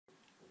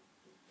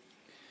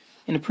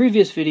In a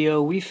previous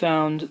video, we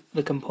found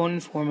the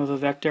component form of a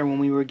vector when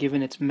we were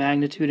given its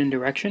magnitude and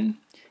direction.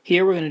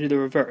 Here we're going to do the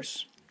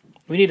reverse.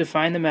 We need to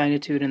find the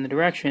magnitude and the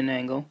direction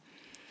angle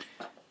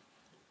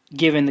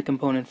given the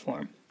component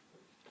form.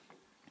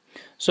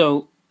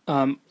 So,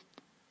 it's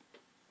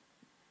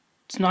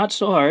not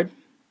so hard.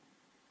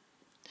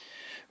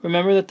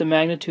 Remember that the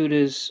magnitude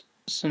is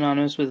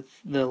synonymous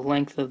with the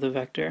length of the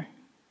vector.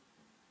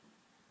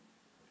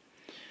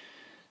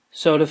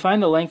 So to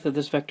find the length of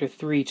this vector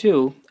 3,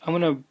 2, I'm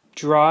going to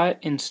draw it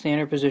in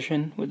standard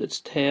position with its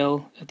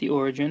tail at the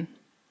origin.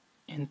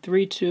 And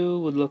 3, 2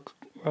 would look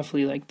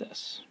roughly like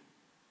this.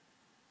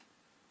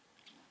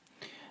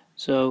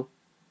 So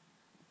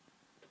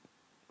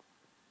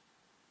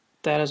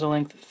that has a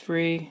length of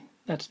 3,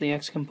 that's the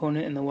x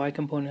component, and the y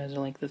component has a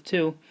length of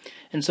 2.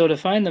 And so to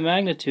find the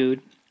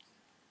magnitude,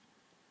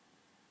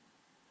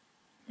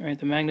 right,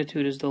 the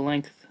magnitude is the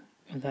length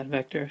of that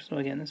vector. So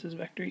again, this is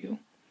vector u.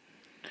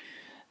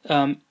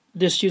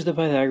 Just use the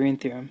Pythagorean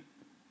theorem.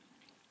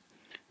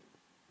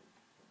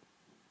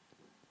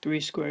 3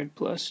 squared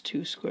plus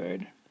 2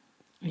 squared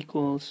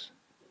equals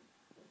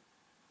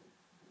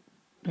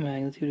the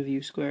magnitude of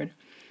u squared.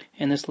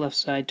 And this left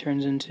side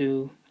turns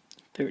into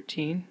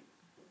 13.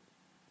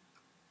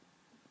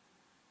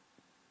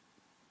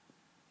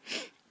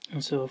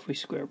 And so if we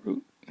square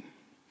root,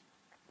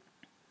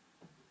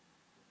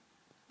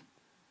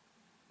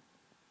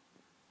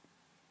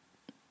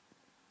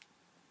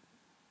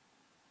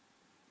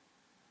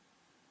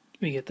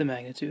 we get the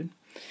magnitude.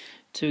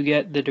 To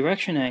get the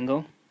direction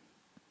angle,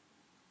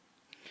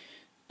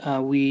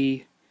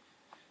 we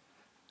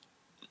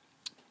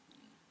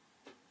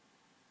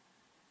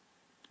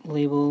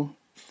label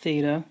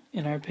theta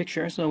in our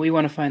picture. So we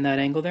want to find that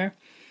angle there.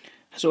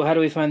 So how do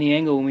we find the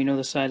angle when we know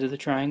the sides of the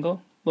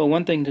triangle? Well,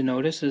 one thing to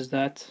notice is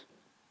that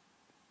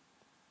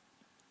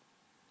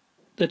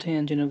the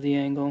tangent of the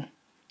angle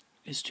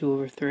is 2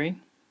 over 3.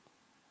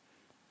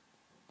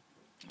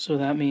 So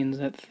that means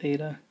that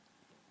theta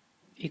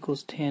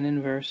equals tan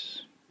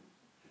inverse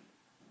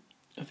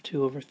of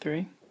 2 over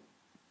 3,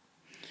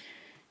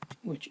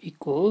 which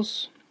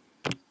equals,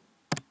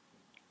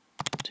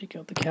 take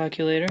out the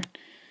calculator,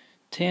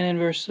 tan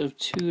inverse of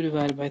 2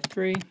 divided by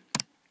 3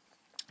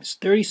 is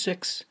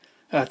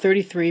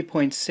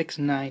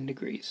 33.69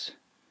 degrees.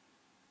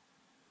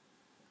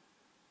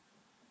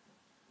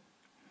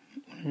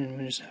 What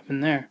just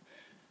happened there?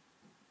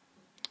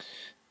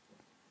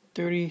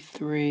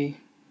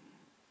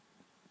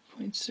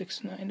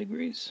 33.69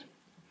 degrees.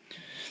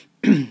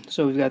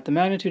 So we've got the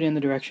magnitude and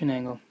the direction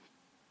angle.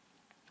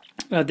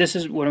 This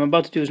is what I'm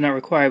about to do is not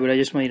required, but I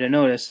just want you to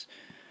notice.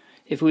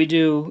 If we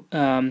do,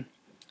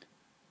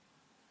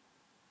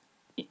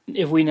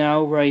 if we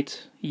now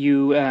write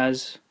u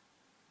as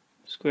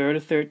square root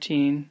of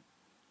 13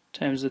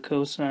 times the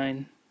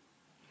cosine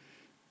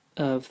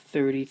of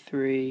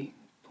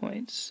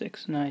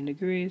 33.69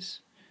 degrees,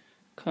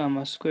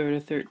 comma, square root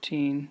of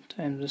 13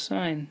 times the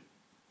sine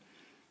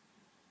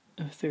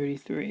of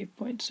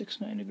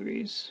 33.69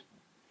 degrees.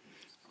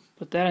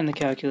 Put that in the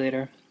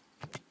calculator.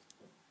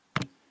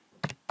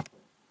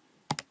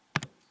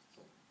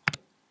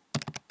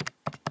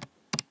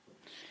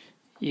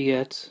 You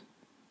get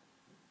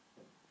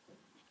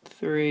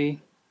 3,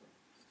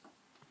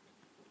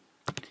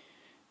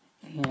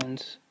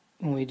 and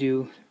when we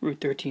do root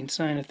 13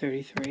 sine of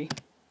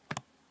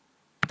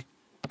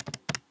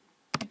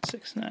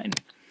 33.69,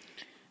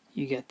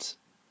 you get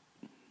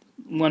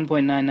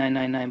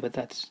 1.9999, but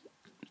that's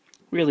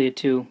really a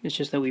 2. It's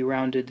just that we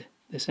rounded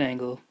this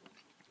angle.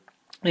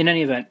 In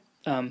any event,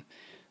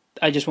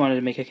 I just wanted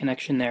to make a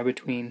connection there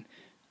between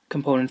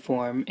component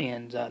form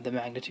and the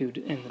magnitude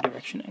and the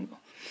direction angle.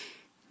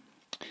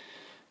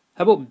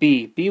 How about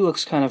B? B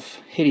looks kind of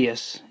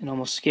hideous and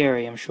almost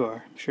scary, I'm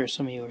sure. I'm sure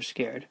some of you are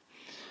scared.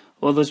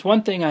 Well, there's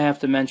one thing I have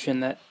to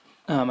mention that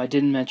I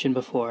didn't mention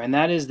before, and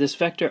that is this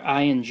vector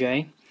I and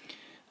j.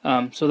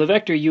 So the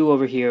vector u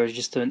over here is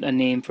just a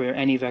name for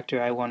any vector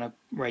I want to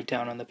write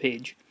down on the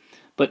page.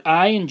 But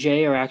I and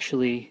j are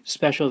actually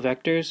special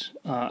vectors,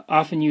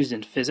 often used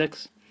in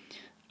physics.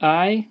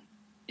 I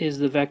is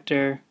the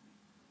vector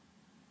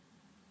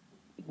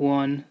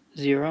 1,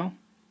 0,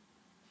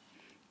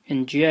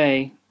 and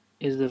j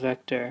is the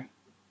vector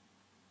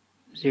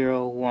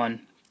 0,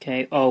 1.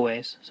 Okay,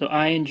 always. So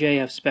I and j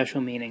have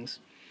special meanings.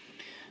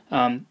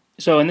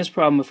 So in this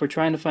problem, if we're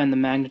trying to find the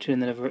magnitude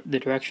and the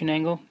direction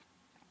angle,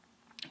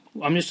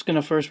 I'm just going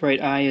to first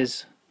write I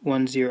as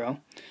 1, 0.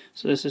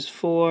 So this is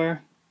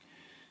 4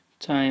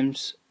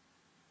 times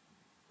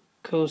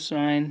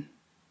cosine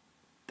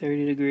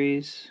 30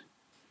 degrees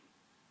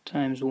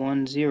times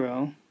 1,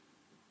 0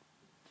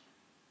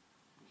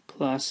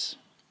 plus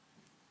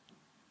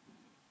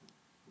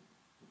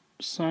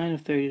sine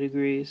of 30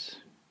 degrees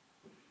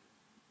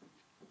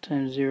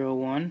times 0,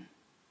 1.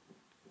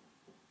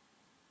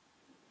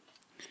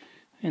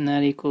 And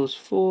that equals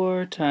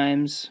 4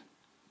 times,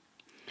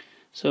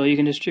 so you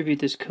can distribute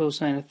this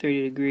cosine of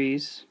 30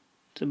 degrees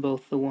to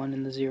both the 1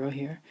 and the 0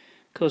 here.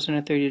 Cosine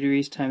of 30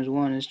 degrees times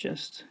 1 is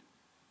just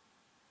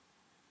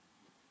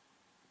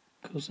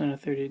cosine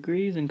of 30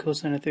 degrees, and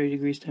cosine of 30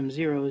 degrees times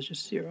 0 is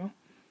just 0.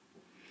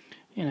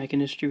 And I can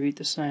distribute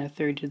the sine of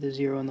 30 to the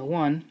 0 and the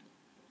 1.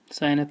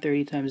 Sine of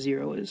 30 times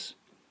 0 is...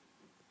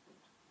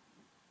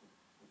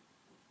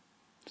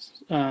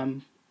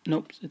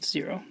 nope, it's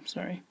 0,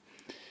 sorry.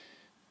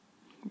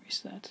 Erase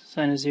that.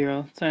 Sine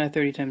of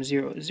 30 times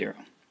 0 is 0.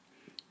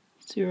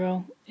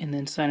 0, and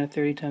then sine of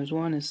 30 times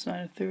 1 is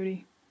sine of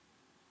 30.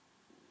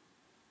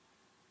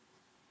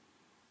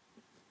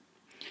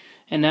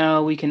 And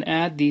now we can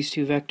add these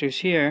two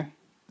vectors here,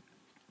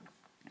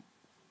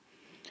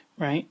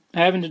 right?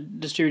 I haven't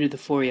distributed the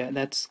 4 yet.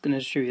 That's going to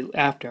distribute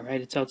after,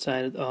 right? It's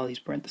outside of all these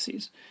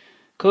parentheses.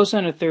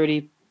 Cosine of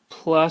 30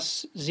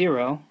 plus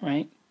 0,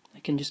 right? I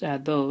can just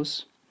add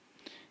those.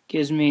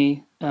 Gives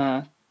me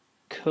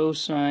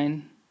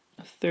cosine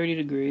of 30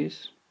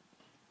 degrees.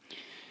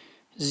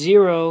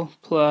 0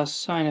 plus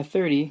sine of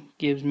 30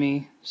 gives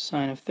me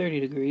sine of 30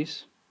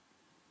 degrees.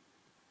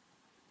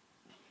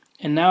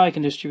 And now I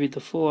can distribute the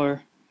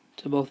 4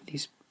 to both of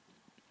these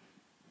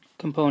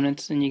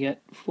components, and you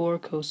get 4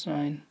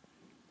 cosine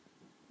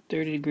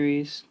 30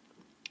 degrees,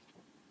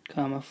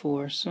 comma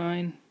 4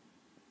 sine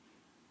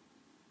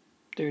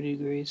 30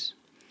 degrees.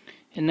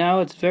 And now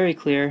it's very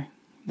clear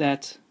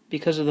that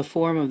because of the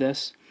form of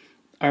this,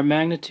 our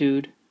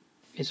magnitude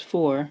is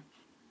 4.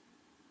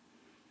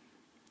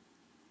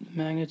 The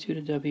magnitude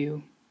of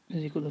W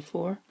is equal to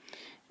 4,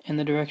 and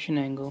the direction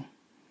angle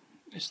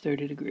is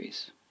 30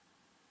 degrees.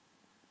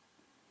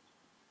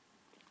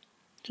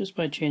 Just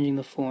by changing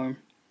the form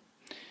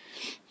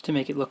to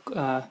make it look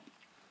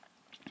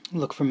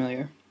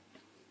familiar.